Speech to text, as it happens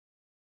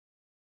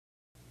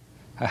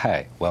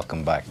Hi,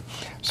 welcome back.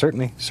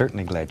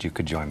 Certainly glad you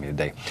could join me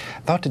today.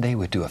 Thought today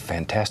we'd do a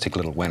fantastic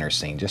little winter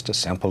scene, just a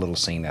simple little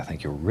scene I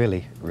think you'll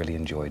really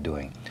enjoy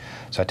doing.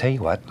 So I tell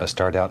you what, let's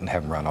start out and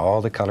have them run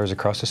all the colors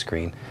across the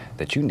screen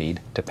that you need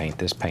to paint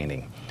this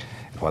painting.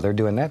 And while they're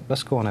doing that,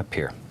 let's go on up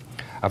here.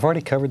 I've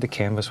already covered the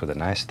canvas with a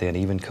nice thin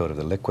even coat of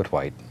the liquid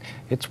white.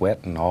 It's wet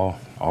and all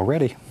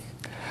ready.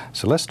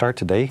 So let's start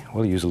today.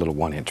 We'll use a little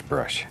 1-inch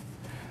brush.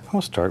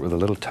 I'll start with a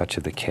little touch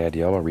of the cad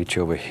yellow. Reach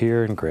over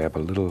here and grab a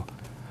little,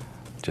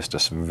 just a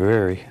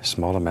very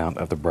small amount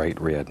of the bright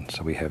red.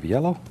 So we have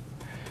yellow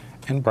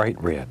and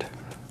bright red.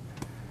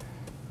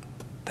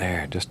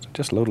 There,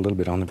 just load a little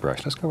bit on the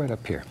brush. Let's go right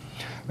up here.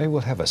 Maybe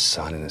we'll have a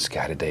sun in the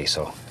sky today,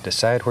 so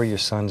decide where your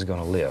sun's going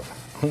to live.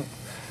 There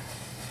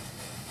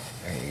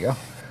you go.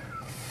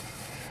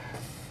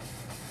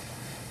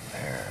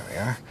 There we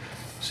are.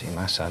 See,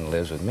 my sun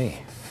lives with me.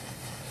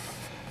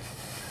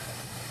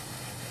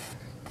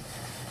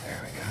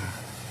 There we go.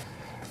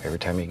 Every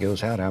time he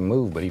goes out, I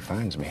move, but he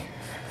finds me.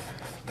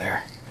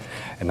 There.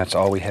 And that's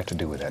all we have to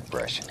do with that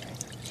brush.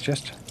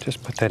 Just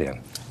put that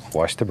in.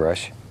 Wash the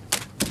brush.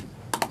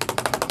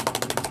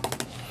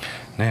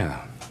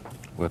 Now,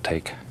 we'll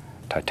take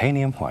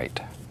titanium white.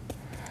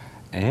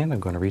 And I'm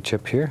going to reach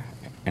up here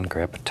and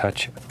grab a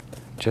touch,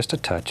 just a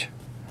touch,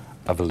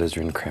 of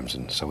alizarin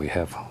crimson. So we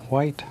have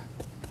white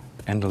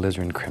and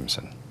alizarin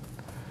crimson.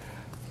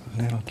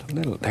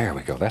 Little, there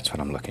we go. That's what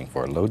I'm looking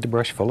for. Load the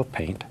brush full of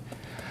paint.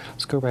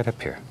 Let's go right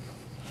up here.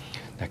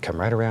 Now come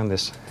right around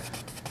this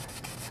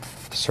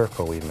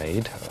circle we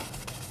made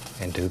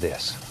and do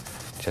this.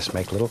 Just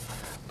make little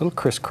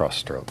crisscross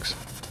strokes.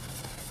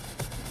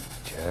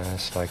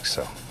 Just like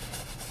so.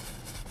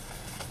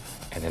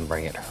 And then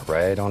bring it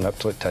right on up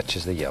till it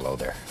touches the yellow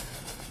there.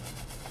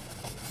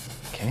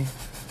 Okay.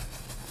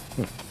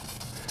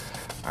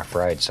 I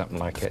fried something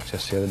like that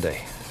just the other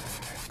day.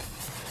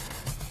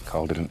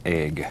 Called it an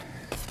egg.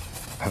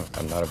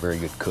 I'm not a very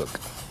good cook.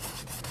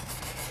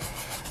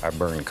 I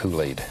burn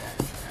Kool-Aid.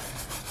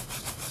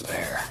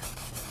 There.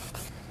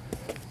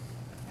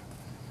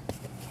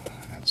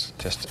 That's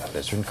just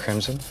alizarin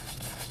crimson,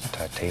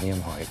 titanium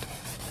white.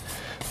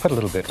 Put a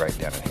little bit right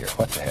down in here.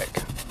 What the heck?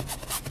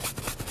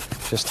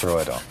 Just throw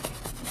it on.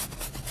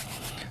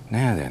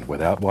 Now then,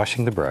 without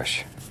washing the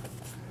brush,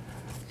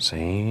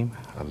 same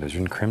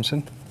alizarin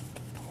crimson,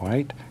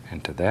 white,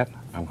 and to that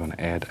I'm going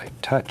to add a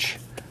touch,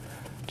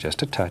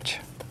 just a touch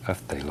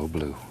of phthalo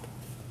blue.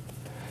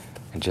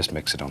 And just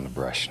mix it on the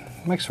brush.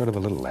 Make sort of a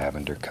little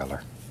lavender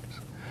color.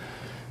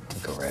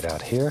 We'll go right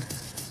out here,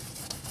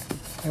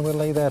 and we'll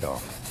lay that on.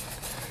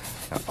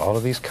 Now all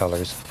of these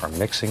colors are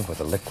mixing with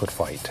a liquid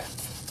white.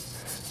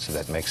 So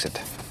that makes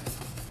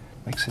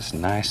this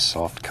nice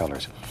soft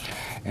colors.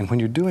 And when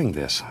you're doing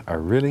this, I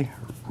really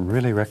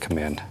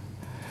recommend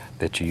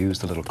that you use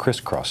the little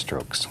crisscross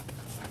strokes.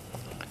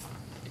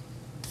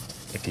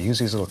 If you use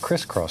these little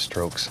crisscross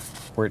strokes,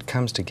 where it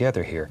comes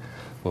together here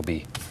will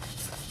be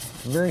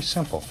very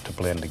simple to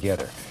blend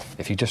together.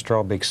 If you just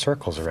draw big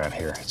circles around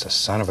here, it's a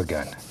son of a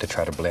gun to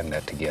try to blend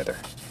that together.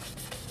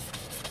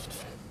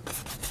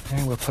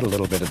 And we'll put a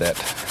little bit of that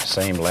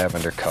same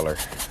lavender color.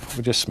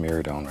 We'll just smear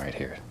it on right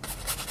here.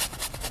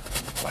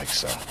 Like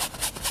so.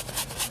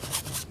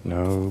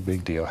 No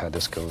big deal how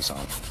this goes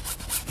on.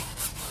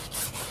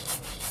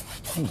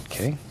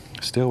 Okay,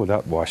 still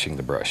without washing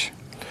the brush.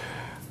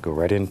 Go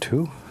right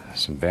into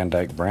some Van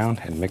Dyke brown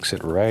and mix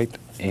it right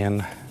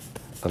in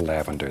the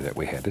lavender that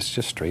we had. This is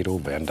just straight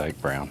old Van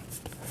Dyke brown.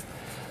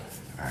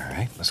 All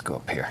right, let's go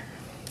up here.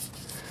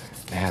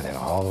 Now then,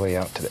 all the way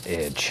out to the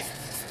edge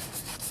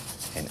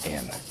and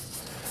in.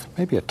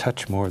 Maybe a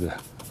touch more of the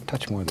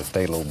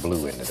phthalo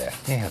blue into that.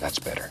 Yeah, that's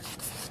better.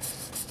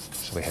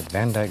 So we had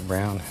Van Dyke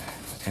brown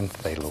and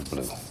phthalo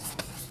blue.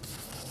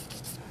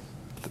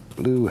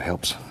 The blue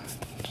helps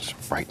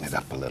just brighten it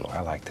up a little. I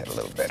like that a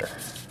little better.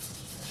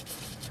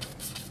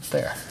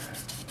 There.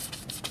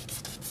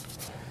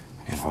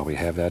 And while we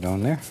have that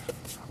on there,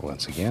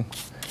 once again,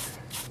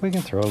 we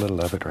can throw a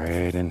little of it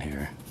right in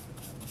here.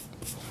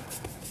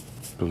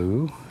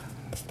 Blue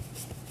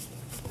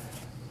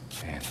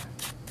and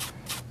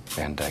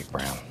Van Dyke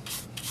brown.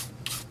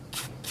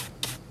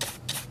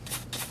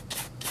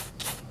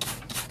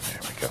 There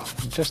we go.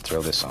 Just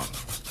throw this on.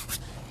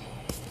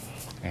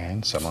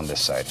 And some on this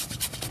side.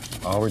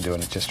 All we're doing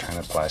is just trying to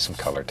apply some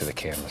color to the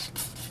canvas.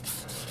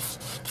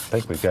 I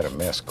think we've got a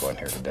mess going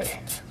here today.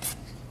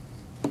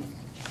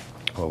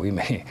 Well, we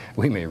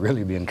may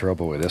really be in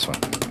trouble with this one.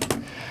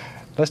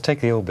 Let's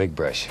take the old big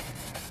brush.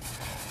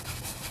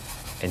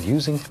 And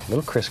using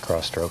little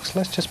crisscross strokes,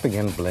 let's just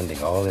begin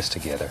blending all this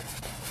together.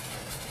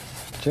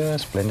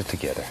 Just blend it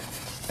together.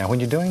 Now, when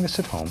you're doing this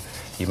at home,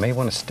 you may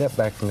want to step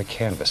back from the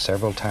canvas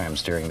several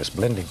times during this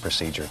blending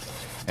procedure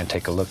and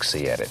take a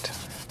look-see at it.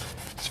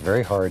 It's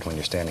very hard when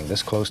you're standing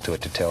this close to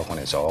it to tell when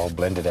it's all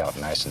blended out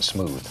nice and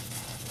smooth.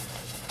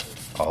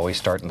 Always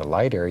start in the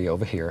light area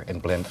over here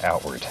and blend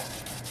outward.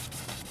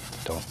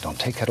 Don't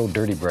take that old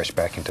dirty brush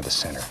back into the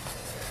center.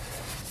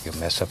 You'll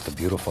mess up the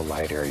beautiful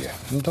light area.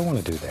 You don't want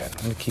to do that.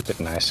 You want to keep it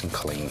nice and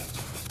clean.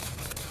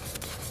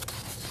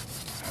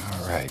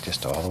 All right,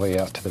 just all the way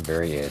out to the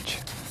very edge.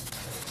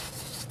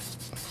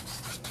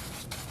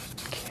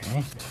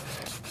 Okay.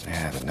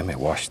 Now then, let me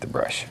wash the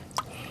brush.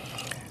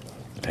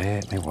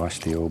 Let me wash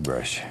the old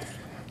brush.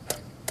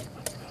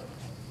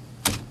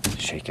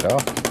 Shake it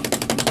off.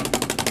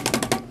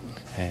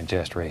 And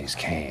just raise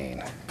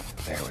cane.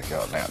 There we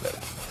go. Now then,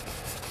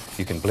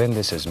 you can blend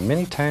this as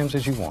many times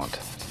as you want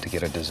to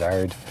get a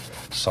desired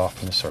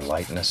softness or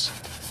lightness.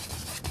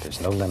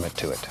 There's no limit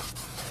to it.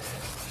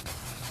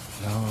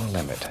 No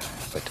limit.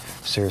 But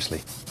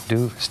seriously,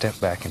 do step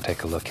back and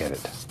take a look at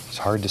it. It's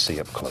hard to see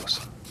up close.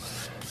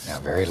 Now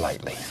very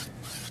lightly,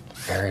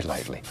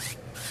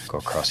 go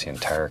across the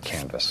entire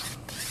canvas.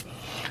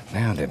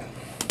 Now then,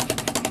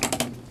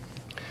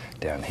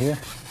 down here,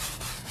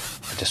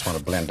 I just want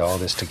to blend all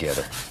this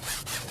together.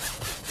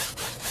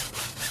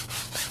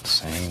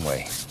 Same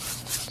way.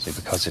 See,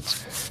 because it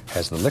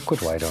has the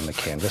liquid white on the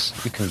canvas,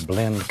 you can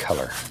blend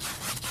color.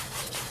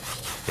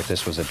 If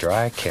this was a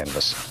dry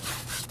canvas,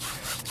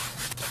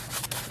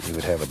 you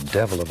would have a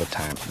devil of a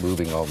time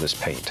moving all this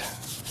paint.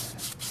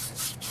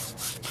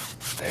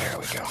 There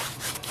we go.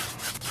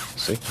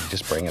 See, you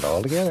just bring it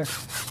all together.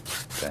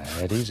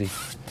 That easy.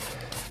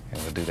 And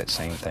we'll do that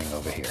same thing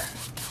over here.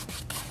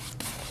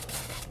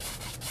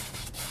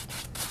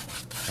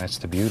 That's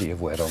the beauty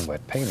of wet on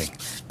wet painting.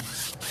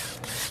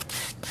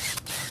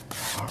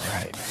 All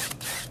right.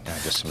 Now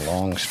just some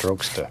long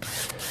strokes to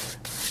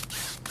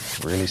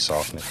really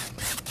soften it.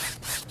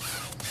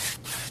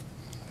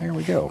 There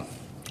we go.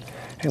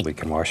 And we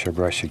can wash our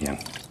brush again.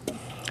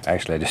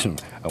 Actually,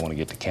 I want to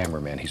get the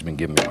cameraman. He's been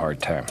giving me a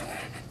hard time.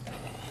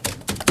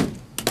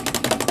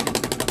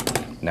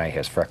 Now he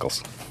has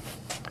freckles.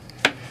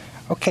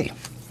 Okay,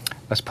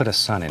 let's put a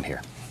sun in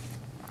here.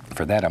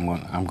 For that, I'm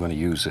going to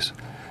use this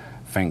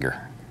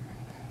finger,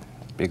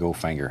 big old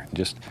finger.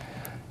 Just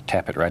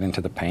tap it right into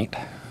the paint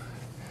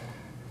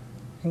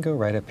and go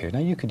right up here. Now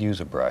you could use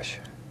a brush,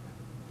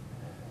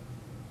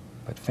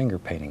 but finger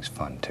painting's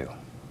fun too.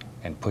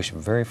 And push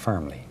very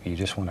firmly. You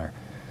just want to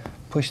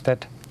push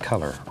that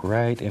color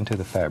right into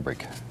the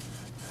fabric.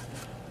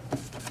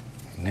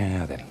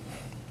 Now then,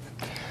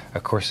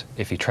 of course,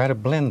 if you try to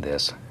blend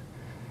this,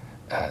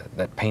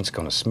 that paint's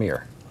going to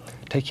smear.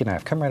 Take your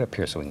knife, come right up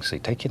here so we can see.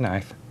 Take your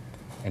knife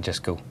and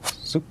just go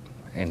zoop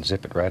and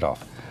zip it right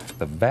off.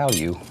 The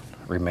value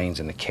remains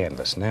in the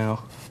canvas.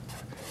 Now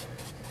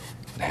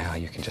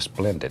you can just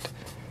blend it.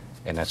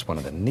 And that's one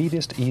of the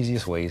neatest,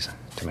 easiest ways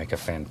to make a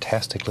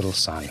fantastic little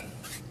sun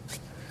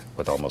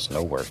with almost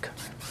no work.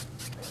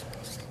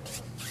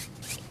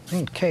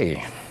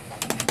 Okay.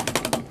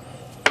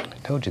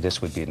 Told you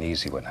this would be an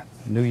easy one. I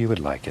knew you would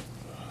like it.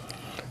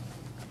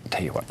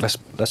 Tell you what,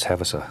 let's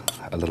have us a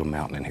little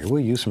mountain in here.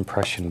 We'll use some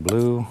Prussian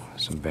blue,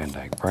 some Van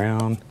Dyke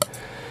brown,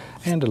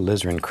 and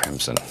alizarin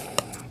crimson.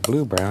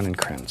 Blue, brown, and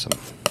crimson.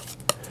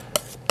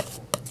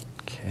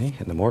 Okay,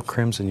 and the more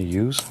crimson you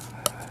use,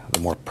 the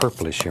more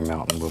purplish your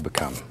mountain will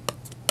become.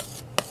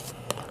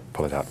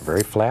 Pull it out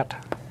very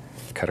flat,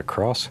 cut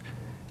across,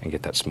 and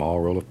get that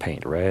small roll of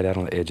paint right out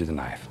on the edge of the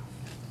knife.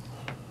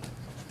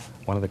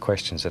 One of the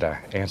questions that I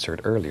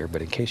answered earlier,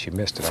 but in case you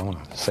missed it, I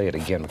want to say it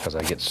again because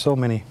I get so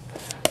many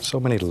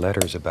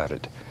letters about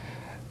it.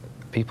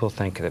 People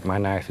think that my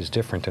knife is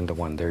different than the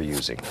one they're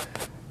using.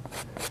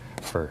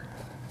 For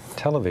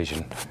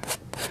television,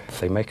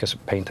 they make us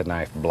paint the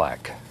knife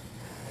black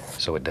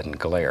so it doesn't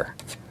glare.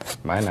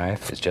 My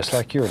knife is just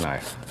like your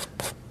knife.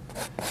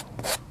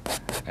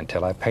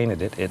 Until I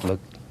painted it, it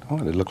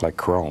looked like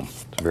chrome.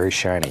 It's very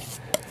shiny.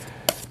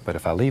 But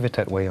if I leave it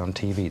that way on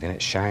TV, then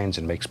it shines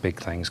and makes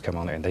big things come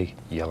on there, and they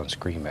yell and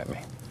scream at me.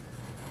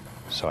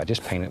 So I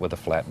just paint it with a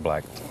flat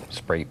black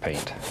spray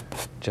paint,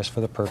 just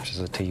for the purposes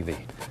of TV.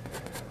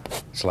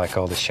 It's like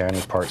all the shiny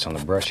parts on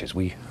the brushes.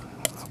 We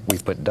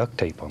put duct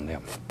tape on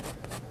them.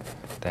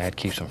 That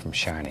keeps them from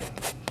shining.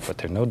 But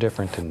they're no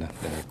different than the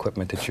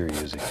equipment that you're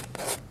using.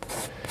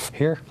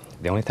 Here,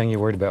 the only thing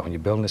you're worried about when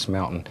you're building this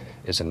mountain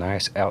is a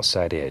nice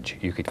outside edge.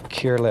 You could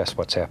care less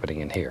what's happening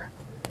in here.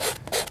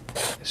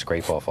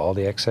 Scrape off all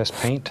the excess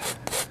paint,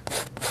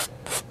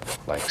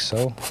 like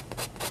so.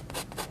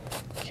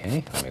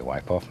 Okay, let me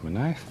wipe off my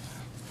knife.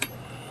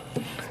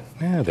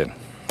 Now then,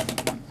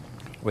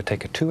 we'll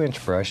take a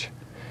 2-inch brush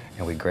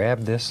and we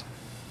grab this,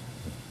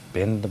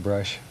 bend the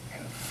brush,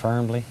 and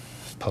firmly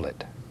pull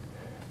it.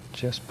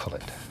 Just pull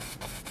it.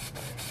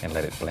 And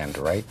let it blend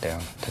right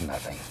down to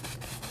nothing.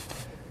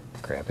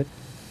 Grab it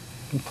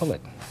and pull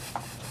it.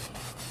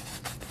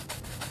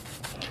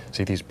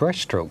 See, these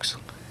brush strokes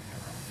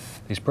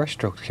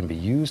can be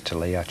used to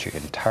lay out your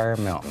entire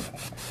mountain,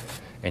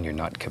 and you're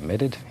not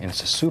committed, and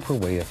it's a super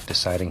way of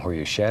deciding where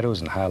your shadows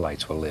and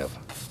highlights will live.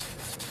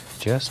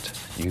 Just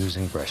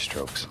using brush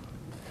strokes.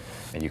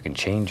 And you can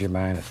change your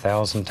mind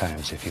 1,000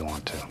 times if you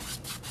want to.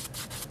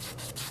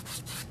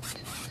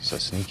 It's a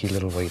sneaky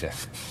little way to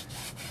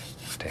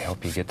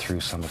help you get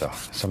through some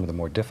of the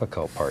more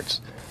difficult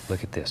parts.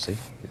 Look at this, see?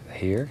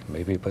 Here,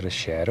 maybe put a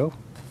shadow.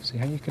 See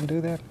how you can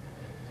do that?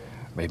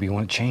 Maybe you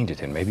want to change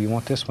it, and maybe you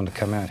want this one to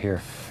come out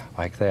here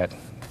like that.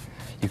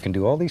 You can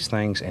do all these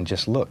things and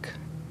just look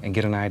and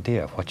get an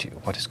idea of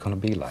what it's going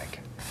to be like.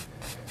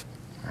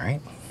 All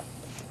right?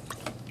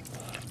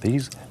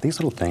 These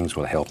little things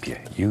will help you.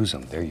 Use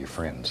them. They're your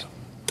friends.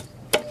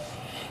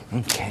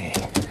 Okay.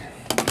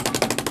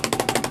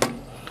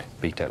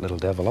 Beat that little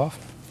devil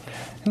off.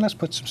 And let's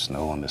put some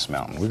snow on this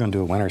mountain. We're going to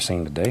do a winter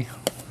scene today.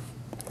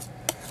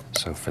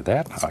 So for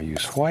that, I'll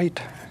use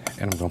white,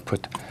 and I'm going to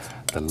put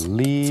the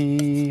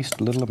least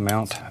little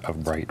amount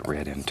of bright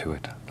red into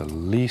it. The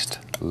least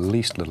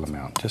little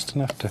amount, just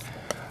enough to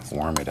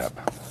warm it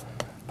up.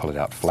 Pull it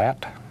out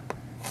flat.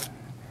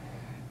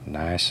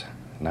 Nice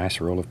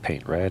roll of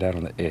paint right out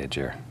on the edge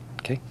there.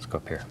 Okay, let's go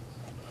up here.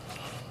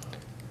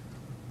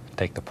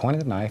 Take the point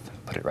of the knife,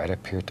 put it right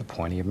up here at the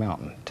point of your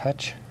mountain.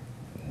 Touch,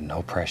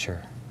 no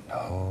pressure,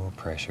 no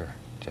pressure.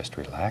 Just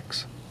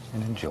relax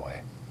and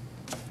enjoy.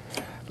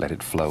 Let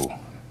it flow.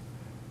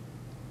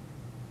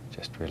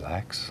 Just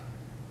relax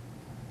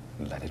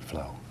and let it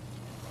flow.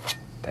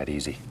 That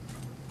easy.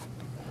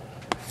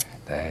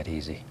 That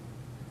easy.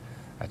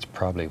 That's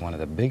probably one of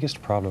the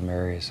biggest problem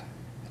areas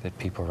that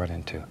people run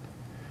into.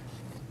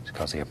 It's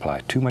because they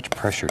apply too much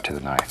pressure to the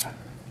knife.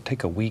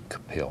 Take a weak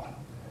pill.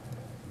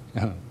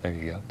 There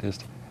you go.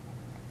 Just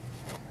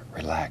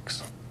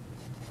relax.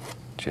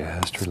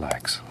 Just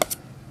relax.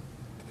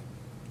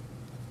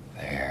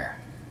 There.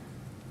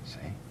 See?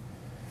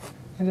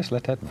 And just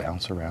let that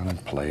bounce around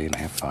and play and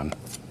have fun.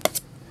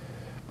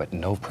 But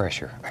no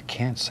pressure. I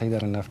can't say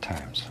that enough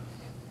times.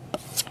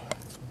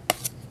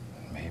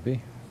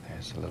 Maybe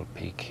there's a little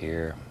peak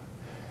here.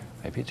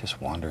 Maybe it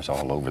just wanders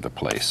all over the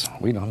place.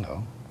 We don't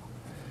know.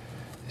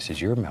 This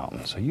is your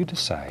mountain, so you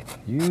decide.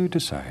 You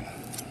decide.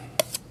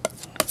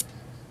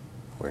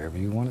 Wherever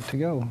you want it to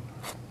go,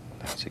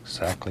 that's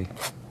exactly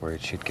where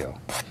it should go.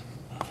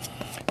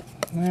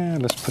 Now,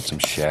 let's put some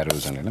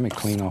shadows in there. Let me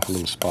clean off a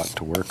little spot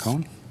to work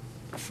on.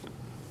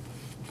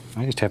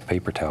 I just have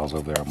paper towels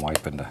over there. I'm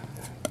wiping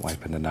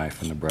the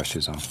knife and the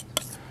brushes on.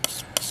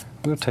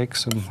 We'll take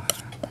a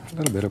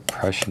little bit of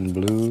Prussian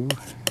blue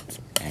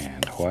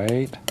and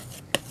white.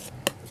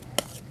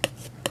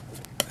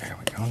 There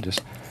we go.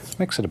 Just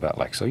mix it about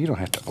like so. You don't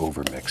have to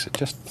over mix it.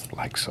 Just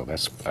like so.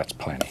 That's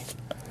plenty.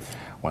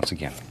 Once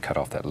again, cut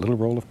off that little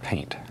roll of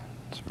paint.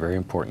 It's very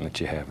important that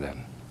you have that.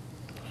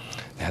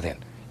 Now then,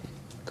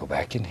 go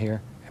back in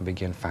here and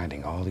begin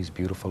finding all these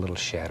beautiful little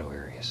shadow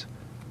areas.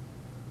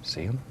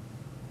 See them?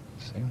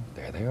 See them?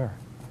 There they are.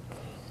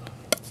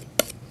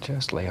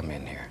 Just lay them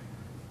in here.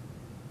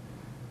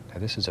 Now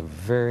this is a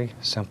very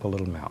simple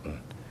little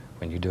mountain.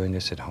 When you're doing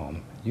this at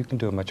home, you can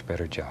do a much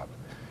better job.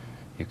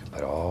 You can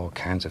put all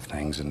kinds of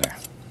things in there.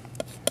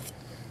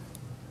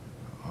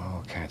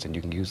 All kinds, and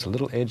you can use the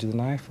little edge of the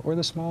knife or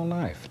the small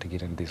knife to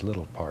get into these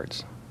little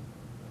parts.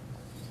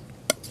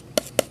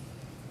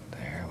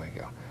 There we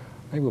go.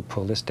 Maybe we'll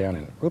pull this down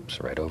and, oops,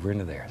 right over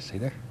into there. See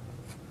there?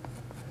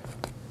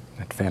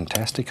 That's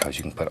fantastic because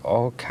you can put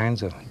all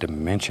kinds of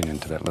dimension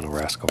into that little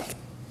rascal.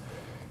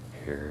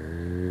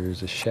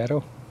 Here's a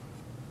shadow.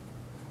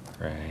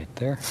 Right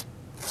there.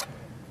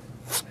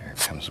 There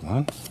comes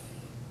one.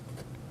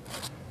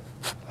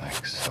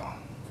 Like so.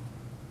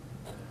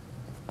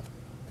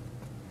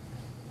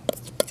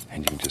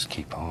 And you can just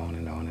keep on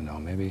and on and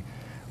on. Maybe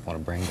want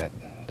to bring that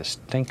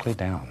distinctly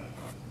down.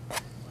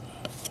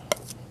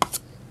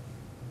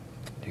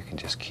 You can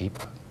just keep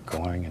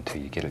going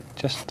until you get it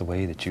just the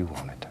way that you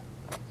want it.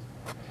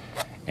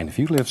 And if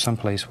you live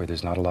someplace where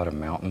there's not a lot of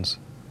mountains,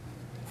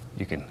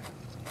 you can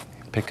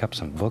pick up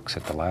some books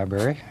at the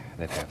library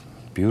that have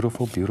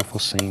beautiful, beautiful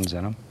scenes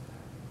in them.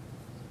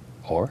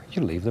 Or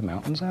you leave the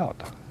mountains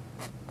out.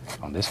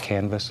 On this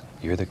canvas,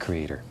 you're the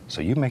creator.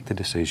 So you make the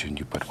decision,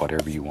 you put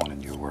whatever you want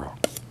in your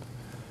world.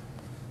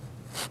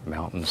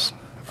 Mountains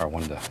are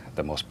one of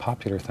the most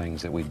popular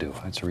things that we do.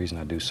 That's the reason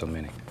I do so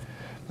many.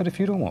 But if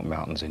you don't want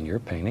mountains in your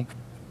painting,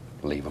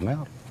 leave them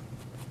out.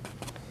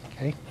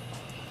 Okay?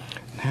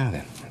 Now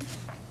then,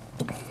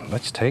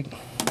 let's take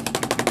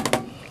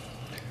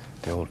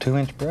the old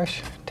 2-inch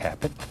brush,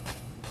 tap it,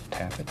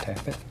 tap it,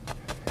 tap it,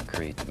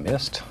 create the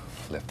mist,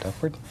 lift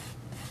upward,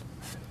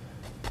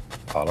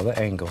 follow the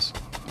angles,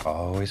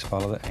 always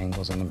follow the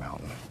angles on the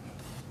mountain,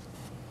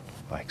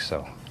 like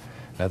so.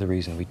 Another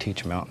reason we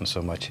teach mountains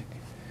so much,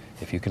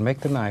 if you can make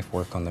the knife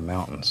work on the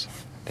mountains,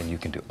 then you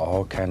can do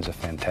all kinds of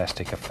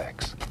fantastic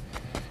effects.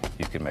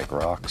 You can make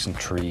rocks and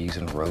trees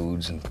and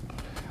roads and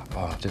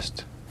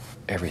just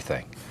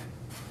everything.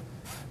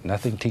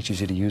 Nothing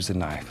teaches you to use the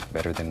knife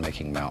better than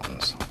making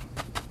mountains.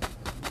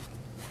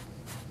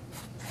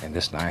 And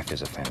this knife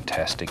is a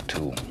fantastic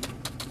tool.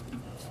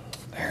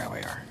 There we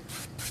are.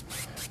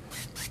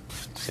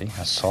 See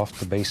how soft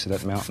the base of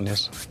that mountain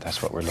is?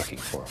 That's what we're looking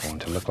for. We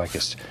want it to look like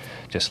it's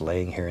just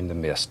laying here in the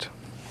mist.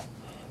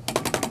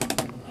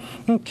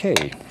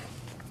 Okay.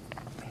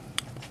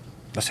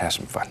 Let's have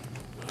some fun.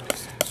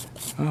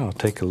 I'll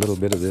take a little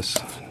bit of this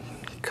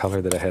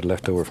color that I had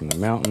left over from the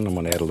mountain. I'm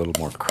going to add a little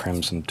more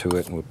crimson to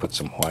it, and we'll put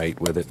some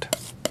white with it.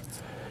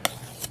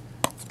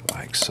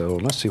 Like so.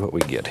 Let's see what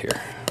we get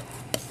here.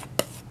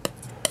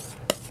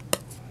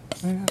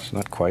 It's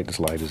not quite as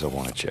light as I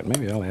want it yet.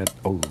 Maybe I'll add,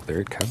 oh,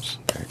 there it comes.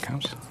 There it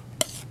comes.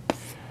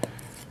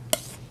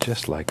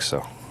 just like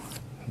so.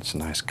 It's a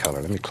nice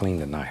color. Let me clean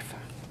the knife.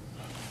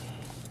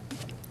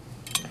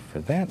 For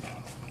that,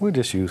 we'll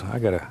just use, I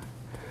got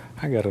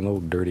an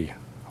old dirty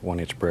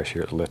 1-inch brush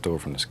here left over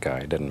from the sky.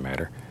 It doesn't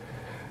matter.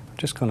 I'm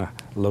just going to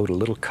load a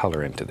little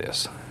color into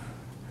this.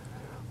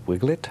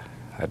 Wiggle it.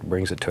 That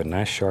brings it to a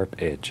nice sharp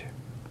edge.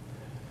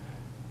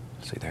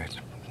 See there?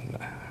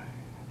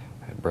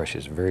 That brush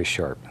is very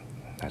sharp.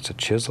 That's a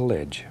chisel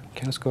edge.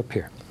 Okay, let's go up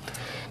here.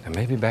 Now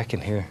maybe back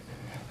in here,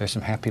 there's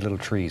some happy little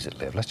trees that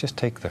live. Let's just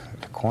take the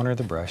corner of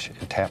the brush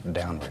and tap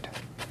downward.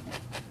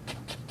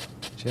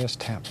 Just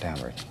tap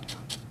downward.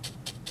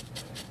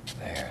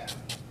 There.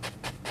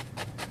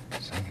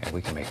 See, and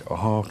we can make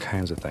all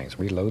kinds of things.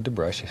 Reload the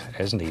brush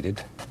as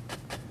needed.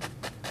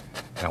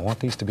 And I want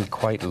these to be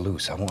quite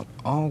loose. I want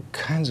all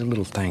kinds of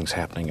little things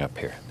happening up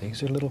here.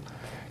 These are little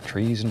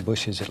trees and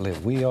bushes that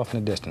live way off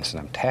in the distance, and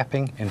I'm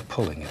tapping and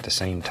pulling at the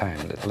same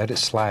time. Let it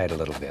slide a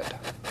little bit.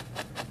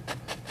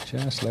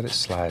 Just let it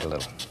slide a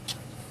little.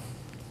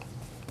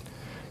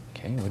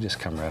 Okay, we'll just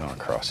come right on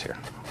across here.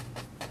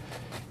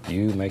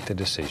 You make the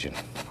decision.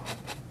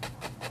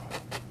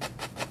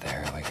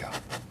 There we go.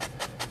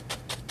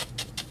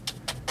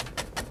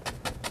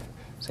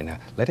 See now,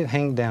 let it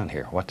hang down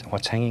here.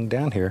 What's hanging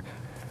down here,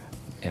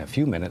 in a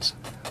few minutes,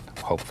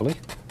 hopefully,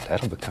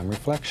 that'll become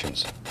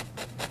reflections.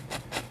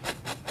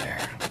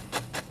 There.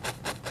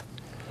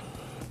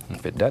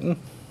 If it doesn't,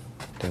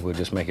 then we'll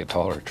just make it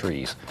taller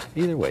trees.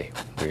 Either way,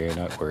 we're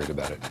not worried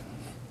about it.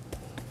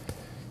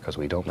 Because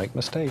we don't make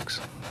mistakes.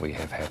 We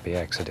have happy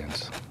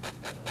accidents.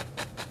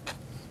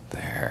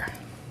 There.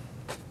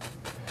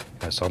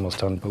 That's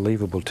almost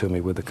unbelievable to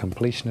me with the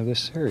completion of this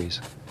series.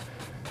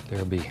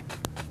 There'll be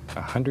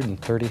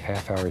 130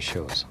 half-hour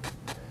shows.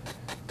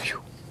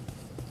 Phew.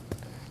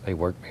 They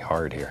worked me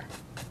hard here.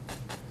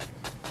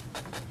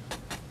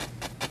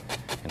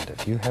 And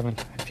if you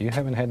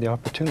haven't had the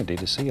opportunity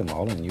to see them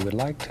all and you would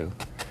like to,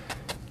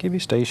 give your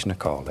station a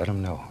call. Let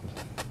them know.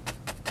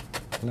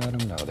 Let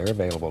them know. They're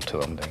available to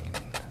them.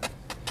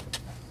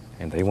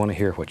 And they want to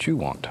hear what you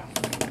want.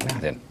 Now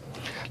then,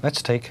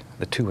 let's take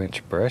the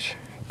 2-inch brush,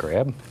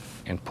 grab,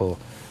 and pull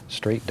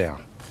straight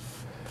down.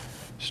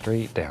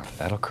 Straight down.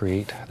 That'll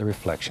create the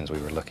reflections we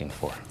were looking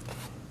for.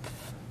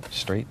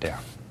 Straight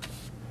down.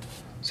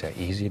 See how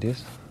easy it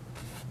is?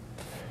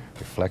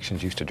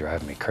 Reflections used to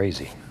drive me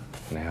crazy.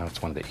 Now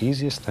it's one of the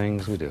easiest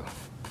things we do.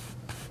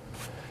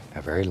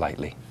 Now very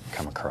lightly,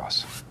 come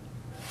across.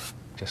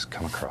 Just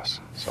come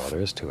across. That's all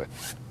there is to it.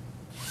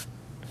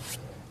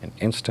 And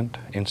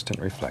instant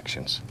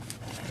reflections.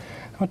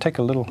 I'm going to take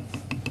a little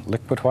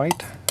liquid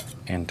white,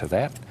 and to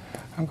that,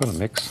 I'm going to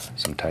mix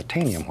some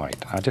titanium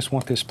white. I just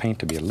want this paint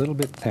to be a little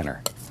bit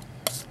thinner.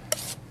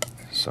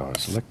 So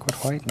it's liquid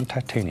white and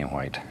titanium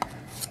white.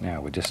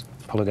 Now we just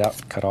pull it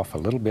out, cut off a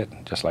little bit,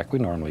 just like we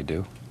normally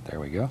do. There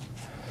we go.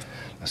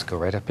 Let's go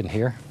right up in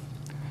here,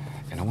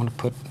 and I want to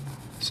put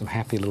some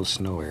happy little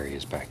snow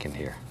areas back in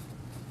here.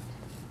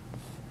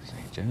 See,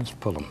 just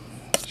pull them.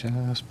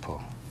 Just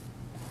pull.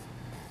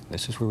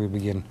 This is where we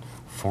begin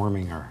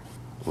forming our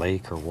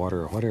lake or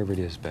water or whatever it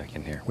is back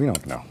in here. We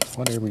don't know.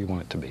 Whatever you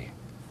want it to be.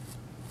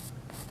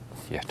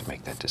 You have to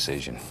make that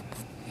decision.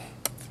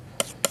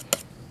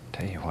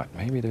 Tell you what,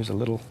 maybe there's a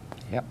little,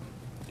 yep,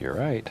 you're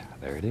right,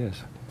 there it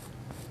is.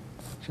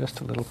 Just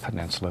a little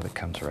peninsula that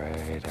comes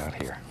right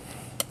out here.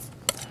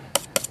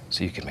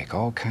 So you can make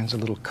all kinds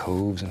of little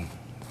coves and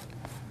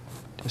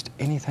just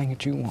anything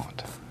that you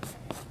want.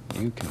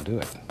 You can do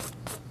it.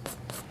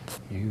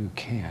 You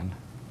can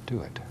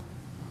do it.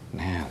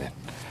 Now then,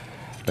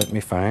 let me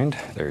find,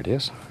 there it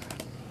is,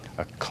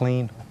 a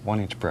clean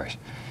 1-inch brush.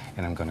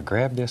 And I'm going to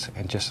grab this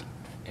and just,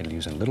 and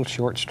using little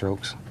short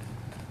strokes,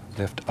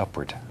 lift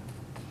upward.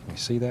 You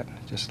see that?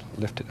 Just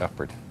lift it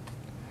upward.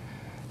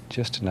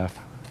 Just enough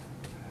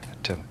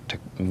to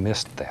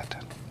mist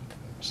that.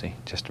 See,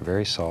 just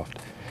very soft.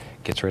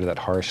 Gets rid of that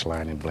harsh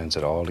line and blends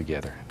it all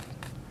together.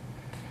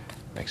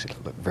 Makes it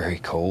look very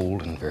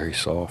cold and very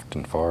soft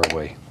and far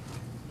away.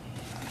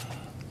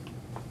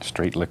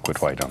 Straight liquid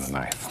white on the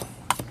knife.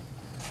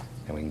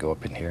 And we can go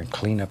up in here and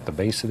clean up the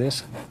base of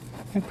this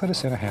and put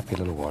us in a happy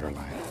little water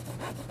line.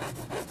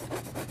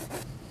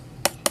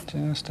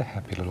 Just a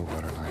happy little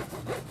water line.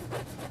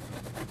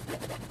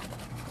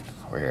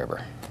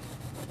 Wherever.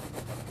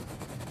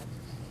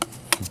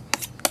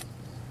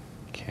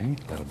 Okay,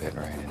 a little bit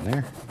right in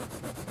there.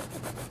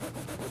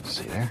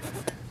 See there?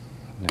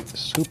 That's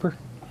super.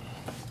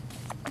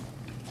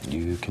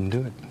 You can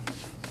do it.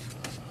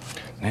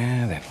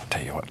 Now then, I'll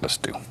tell you what, let's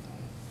do.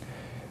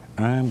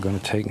 I'm going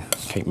to take,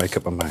 can't make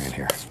up my mind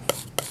here.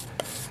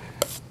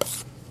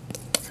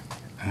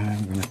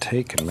 I'm going to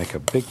take and make a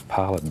big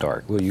pile of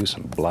dark. We'll use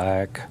some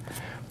black,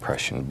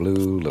 Prussian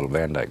blue, little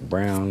Van Dyke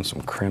brown,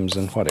 some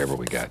crimson, whatever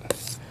we got.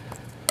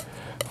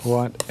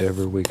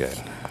 Whatever we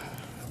got.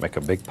 Make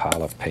a big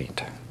pile of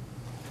paint.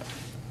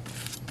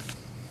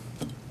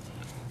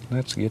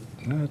 Let's get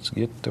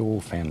the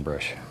old fan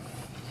brush.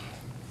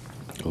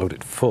 Load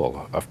it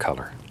full of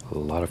color, a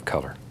lot of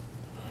color.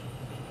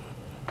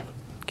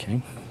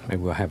 Okay,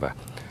 maybe we'll have a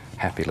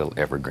happy little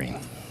evergreen.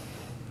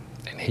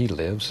 And he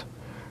lives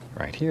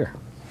right here.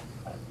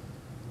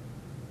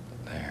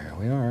 There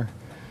we are.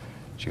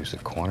 Choose the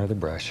corner of the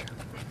brush.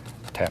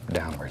 Tap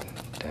downward.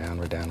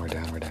 Downward, downward,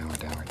 downward, downward,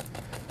 downward.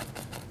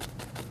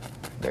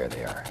 There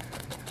they are.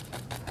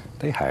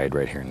 They hide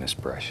right here in this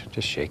brush.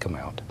 Just shake them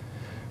out.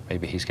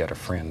 Maybe he's got a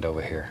friend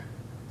over here.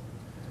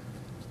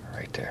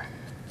 Right there.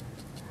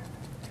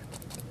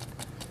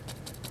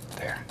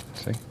 There,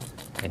 see?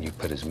 And you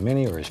put as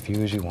many or as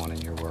few as you want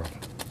in your world.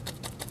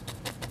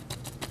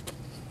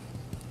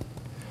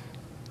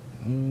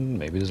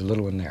 Maybe there's a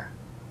little one there.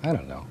 I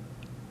don't know.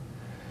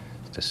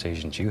 It's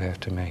decisions you have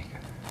to make.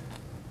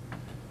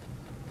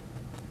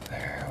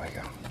 There we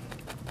go.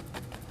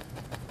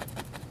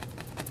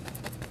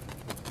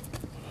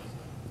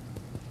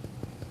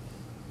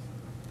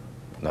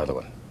 Another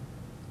one.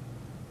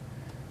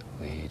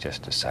 We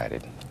just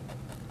decided.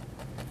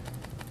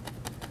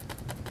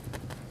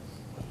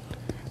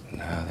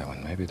 Another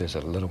one. Maybe there's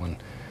a little one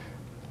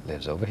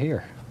lives over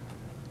here.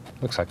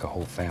 Looks like a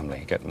whole family.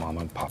 You got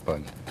Mama and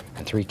Papa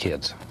and 3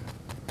 kids.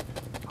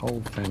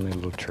 Whole family,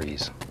 little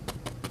trees.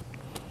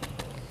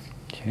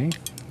 Okay,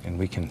 and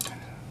we can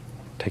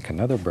take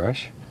another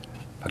brush,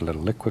 put a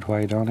little liquid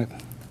white on it,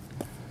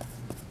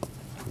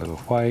 a little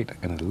white,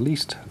 and at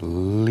least a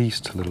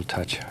little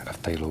touch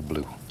of phthalo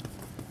blue.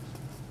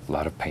 A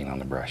lot of paint on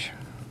the brush.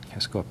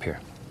 Let's go up here.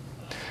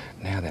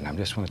 Now then, I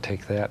just want to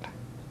take that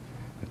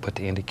and put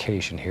the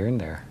indication here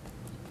and there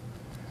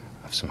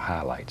of some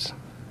highlights.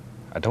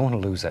 I don't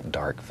want to lose that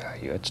dark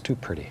value. It's too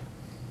pretty.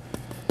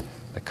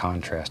 The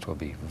contrast will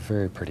be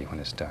very pretty when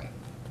it's done.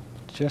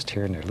 Just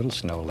here and there, a little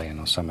snow laying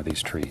on some of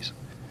these trees.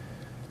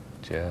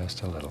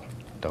 Just a little.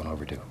 Don't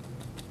overdo.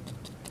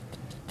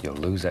 You'll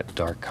lose that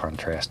dark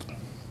contrast,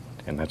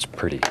 and that's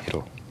pretty.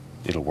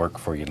 It'll work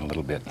for you in a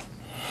little bit.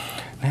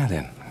 Now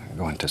then,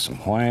 go into some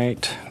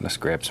white. Let's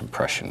grab some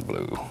Prussian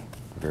blue.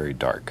 Very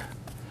dark.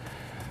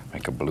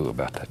 Make a blue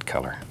about that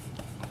color.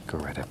 Go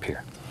right up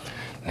here.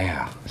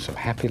 Now, some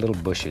happy little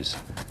bushes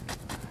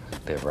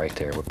live right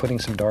there. We're putting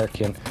some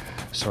dark in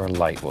so our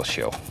light will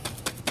show.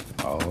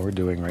 All we're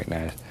doing right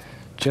now is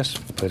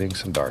just putting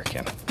some dark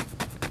in.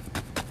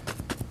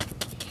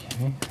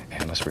 Okay,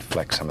 and let's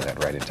reflect some of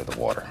that right into the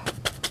water.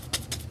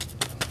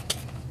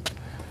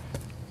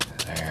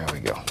 There we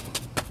go.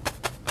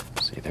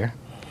 See there?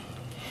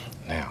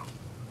 Now,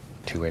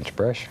 2-inch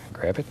brush,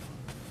 grab it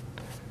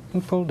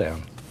and pull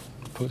down.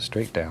 Pull it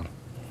straight down.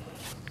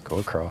 Go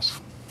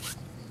across.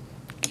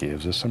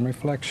 Gives us some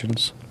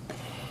reflections.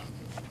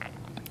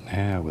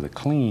 Now with a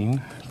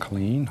clean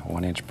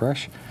 1-inch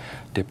brush,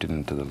 dipped it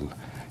into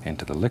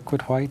the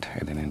liquid white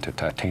and then into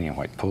titanium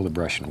white. Pull the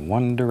brush in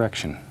one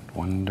direction,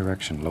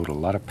 load a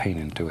lot of paint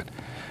into it.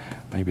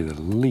 Maybe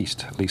the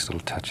least little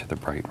touch of the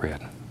bright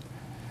red.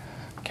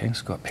 Okay,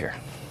 let's go up here.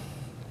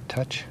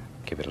 Touch,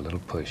 give it a little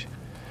push.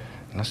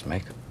 And let's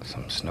make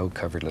some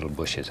snow-covered little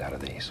bushes out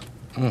of these.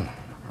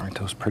 Aren't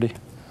those pretty?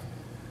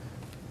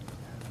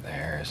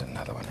 There's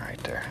another one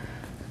right there.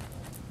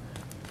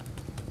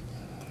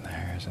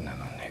 There's another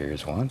one.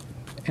 Here's one.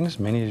 And as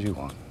many as you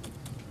want.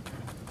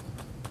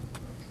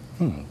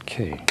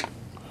 Okay.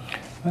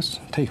 Let's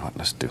tell you what,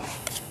 let's do.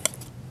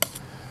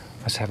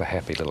 Let's have a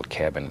happy little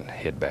cabin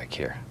hid back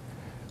here.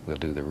 We'll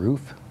do the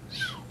roof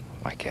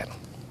like that.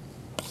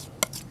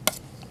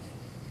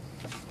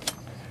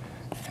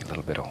 A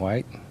little bit of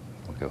white.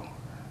 We'll go.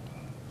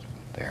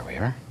 There we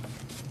are.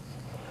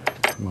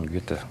 I'm gonna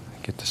get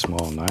the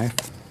small knife.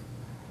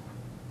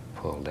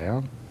 Pull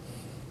down.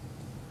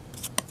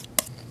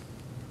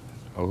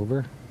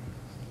 Over.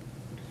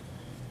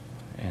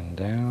 And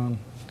down.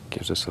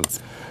 Gives us a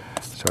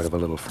sort of a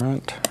little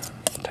front.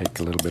 Take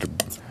a little bit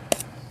of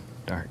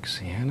dark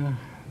sienna,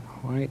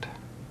 white.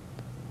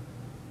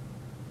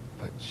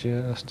 Put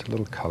just a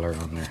little color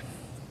on there.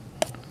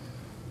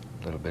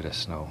 A little bit of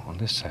snow on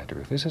this side of the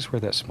roof. This is where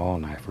that small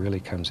knife really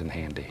comes in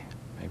handy.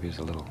 Maybe it's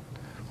a little,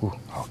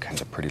 all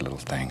kinds of pretty little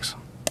things.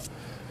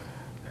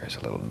 There's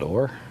a little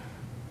door.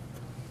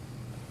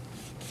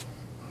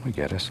 We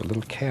got us a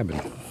little cabin.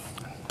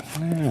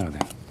 Now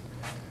then,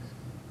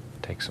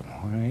 take some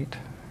white.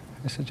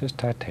 This is just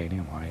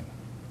titanium white.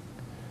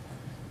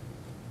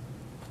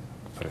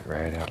 Put it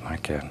right out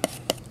like that.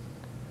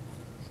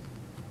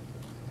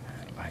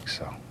 Like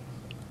so.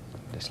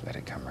 Just let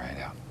it come right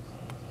out.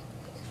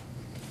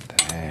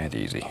 That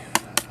easy.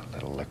 A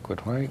little liquid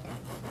white.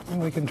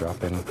 And we can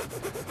drop in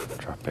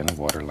a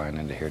water line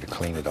into here to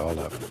clean it all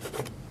up.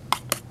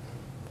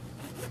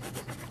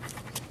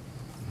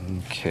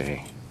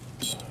 Okay.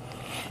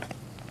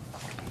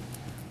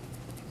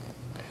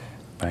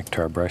 Back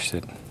to our brush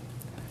that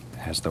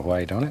has the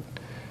white on it,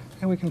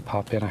 and we can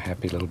pop in a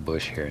happy little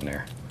bush here and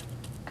there.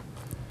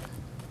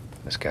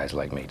 This guy's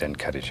like me, doesn't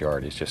cut his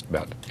yard, he's just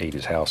about to eat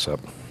his house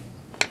up.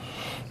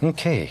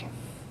 Okay,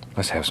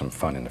 let's have some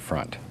fun in the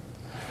front.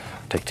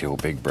 Take the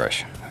old big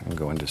brush and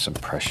go into some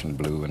Prussian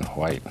blue and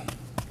white.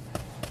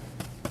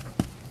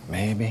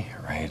 Maybe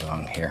right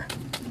along here.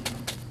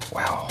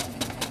 Wow.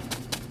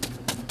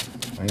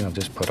 We'll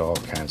just put all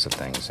kinds of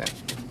things in.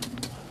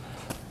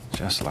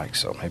 Just like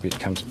so. Maybe it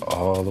comes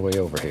all the way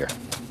over here.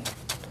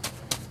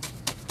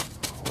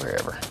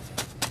 wherever.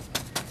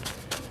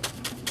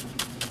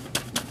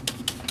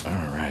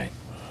 All right.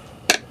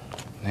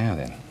 Now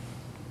then.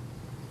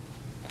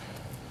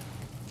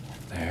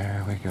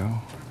 There we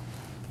go.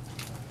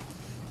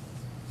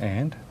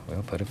 And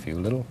we'll put a few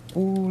little,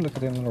 ooh, look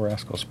at them little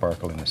rascals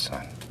sparkle in the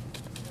sun.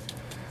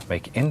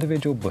 Make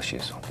individual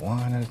bushes,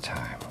 one at a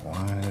time,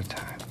 one at a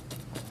time.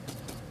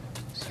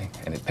 See,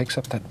 and it picks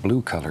up that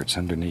blue color it's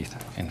underneath,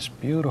 and it's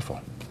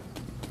beautiful.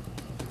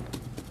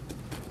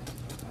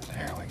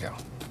 There we go.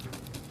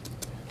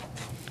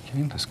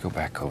 Okay, let's go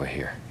back over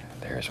here.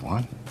 There's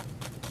one.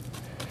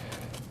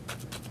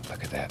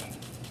 Look at that.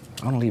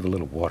 I'm gonna leave a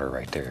little water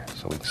right there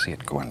so we can see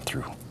it going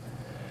through.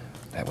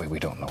 That way we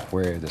don't know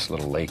where this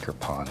little lake or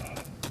pond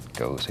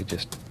goes. It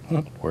just,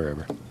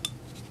 wherever.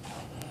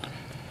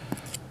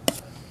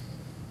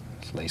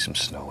 Let's lay some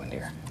snow in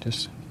here.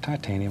 Just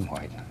titanium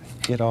white.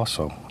 It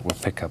also will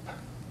pick up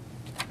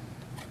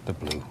the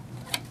blue.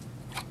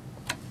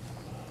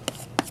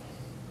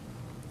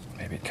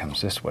 Maybe it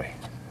comes this way.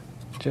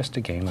 Just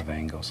a game of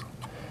angles.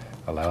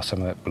 Allow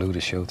some of that blue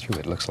to show through.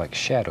 It looks like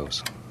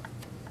shadows.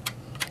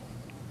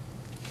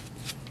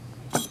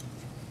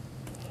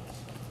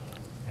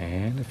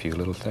 And a few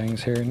little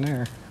things here and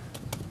there.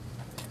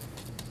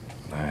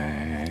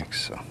 Like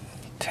so.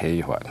 Tell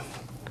you what,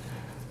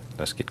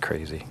 let's get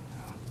crazy.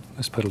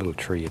 Let's put a little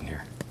tree in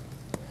here.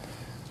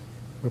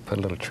 We'll put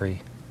a little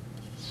tree.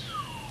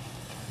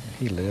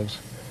 He lives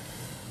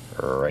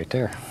right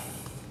there.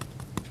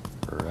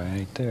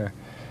 Right there.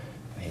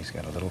 And he's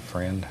got a little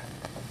friend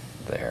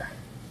there.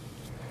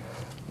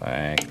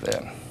 Like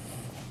that.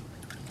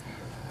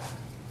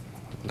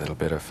 A little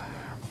bit of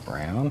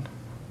brown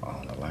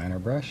on the liner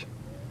brush.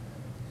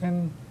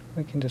 And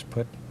we can just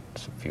put a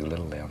few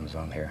little limbs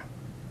on here.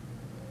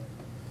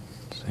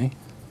 See?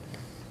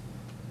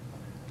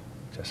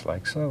 Just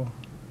like so.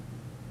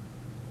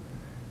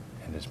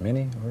 And as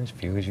many or as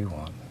few as you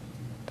want.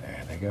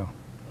 There they go.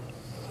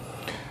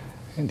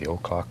 And the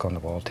old clock on the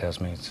wall tells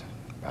me it's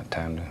about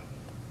time to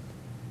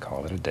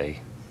call it a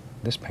day.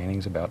 This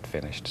painting's about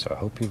finished, so I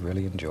hope you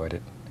really enjoyed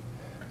it.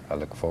 I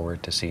look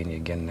forward to seeing you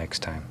again next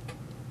time.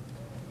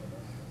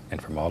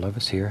 And from all of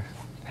us here,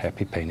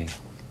 happy painting.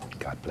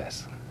 God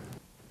bless.